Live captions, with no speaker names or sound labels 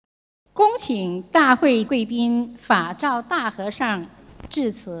请大会贵宾法照大和尚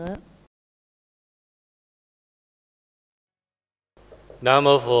致辞。南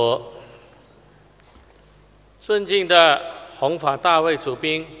无佛。尊敬的弘法大会主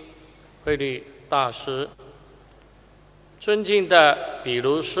宾慧律大师，尊敬的比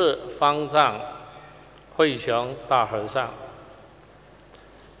卢寺方丈慧雄大和尚，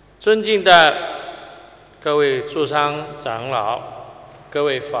尊敬的各位诸商长老、各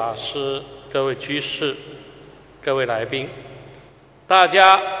位法师、各位居士、各位来宾，大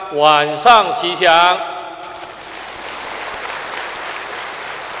家晚上吉祥。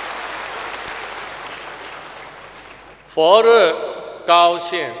佛日高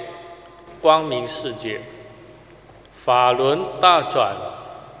兴，光明世界，法轮大转，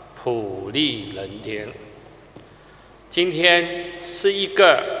普利人天。今天是一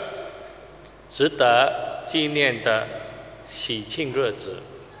个值得纪念的喜庆日子。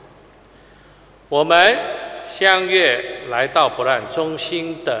我们相约来到博览中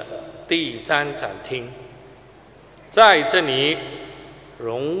心的第3展厅，在这里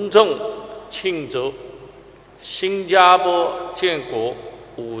隆重庆祝新加坡建国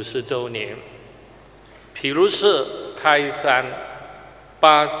50周年，比如是开山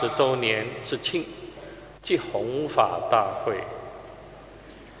80周年之庆，即弘法大会。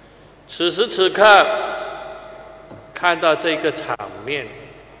此时此刻，看到这个场面，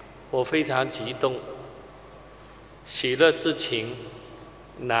我非常激动，喜乐之情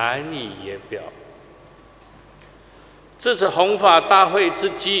难以言表。这次弘法大会之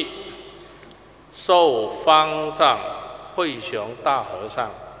际，受方丈慧雄大和尚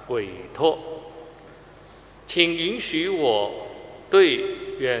委托，请允许我对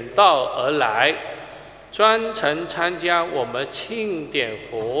远道而来、专程参加我们庆典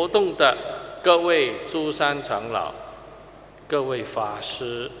活动的各位诸山长老、各位法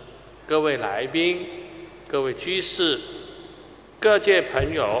师、各位来宾、各位居士、各界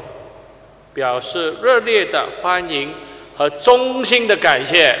朋友，表示热烈的欢迎和衷心的感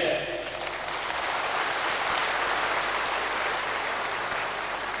谢。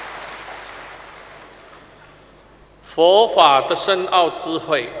佛法的深奥智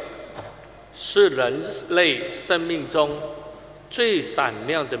慧，是人类生命中最闪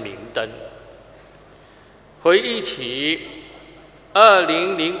亮的明灯。回忆起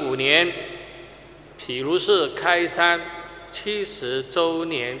2005年，比如是开山70周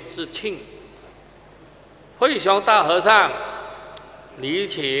年之庆，慧雄大和尚礼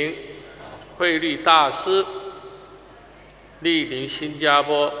请慧律大师莅临新加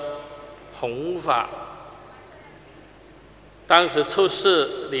坡弘法。当时出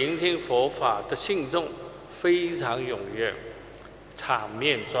世聆听佛法的信众非常踊跃，场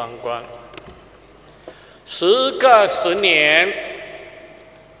面壮观。时隔10年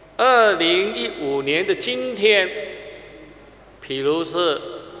，2015年的今天，比如是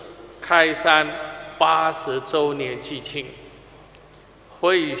开山80周年祭庆，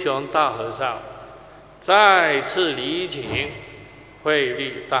慧雄大和尚再次礼请慧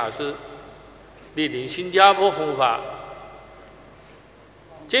律大师莅临新加坡弘法。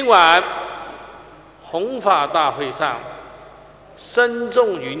今晚弘法大会上，僧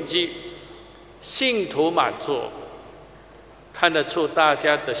众云集，信徒满座，看得出大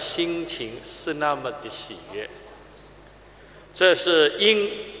家的心情是那么的喜悦。这是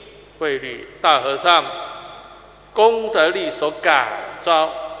因慧律大和尚功德力所感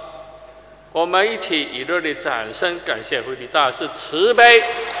召。我们一起以热烈掌声感谢慧律大师慈悲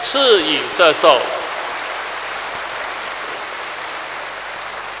赐予摄受。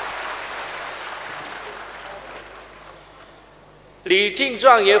礼敬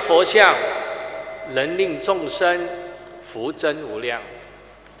庄严佛像，能令众生福增无量。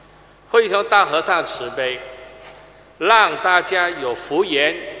慧雄大和尚慈悲，让大家有福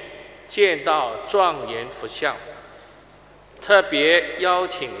缘见到庄严佛像，特别邀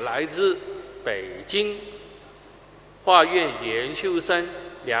请来自北京画院研究生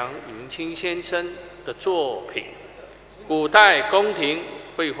梁云清先生的作品《古代宫廷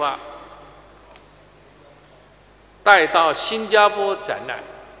绘画》带到新加坡展览。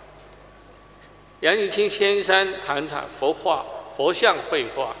梁云清先生谈谈佛像绘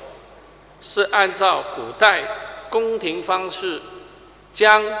画，是按照古代宫廷方式，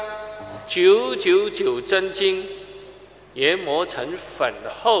将999真金研磨成粉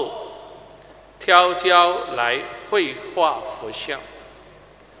后，挑胶来绘画佛像。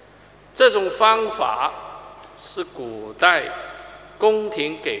这种方法是古代宫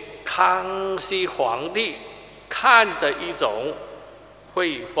廷给康熙皇帝看的一种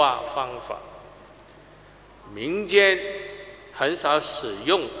绘画方法，民间很少使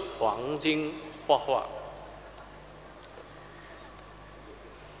用黄金画画。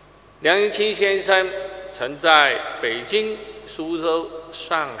梁迎钦先生曾在北京、苏州、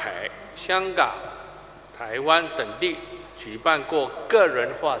上海、香港、台湾等地举办过个人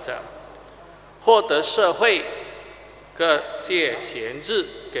画展，获得社会各界贤智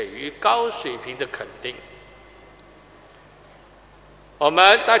给予高水平的肯定。我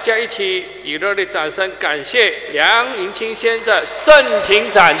们大家一起以热烈掌声感谢梁迎钦先生的盛情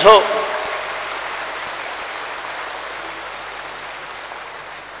展出。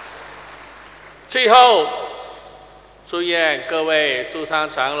最后，祝愿各位诸上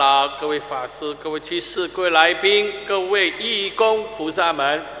长老、各位法师、各位居士、各位来宾、各位义工菩萨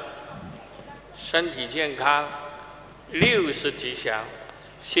们身体健康，60吉祥。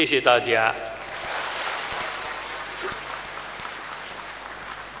谢谢大家。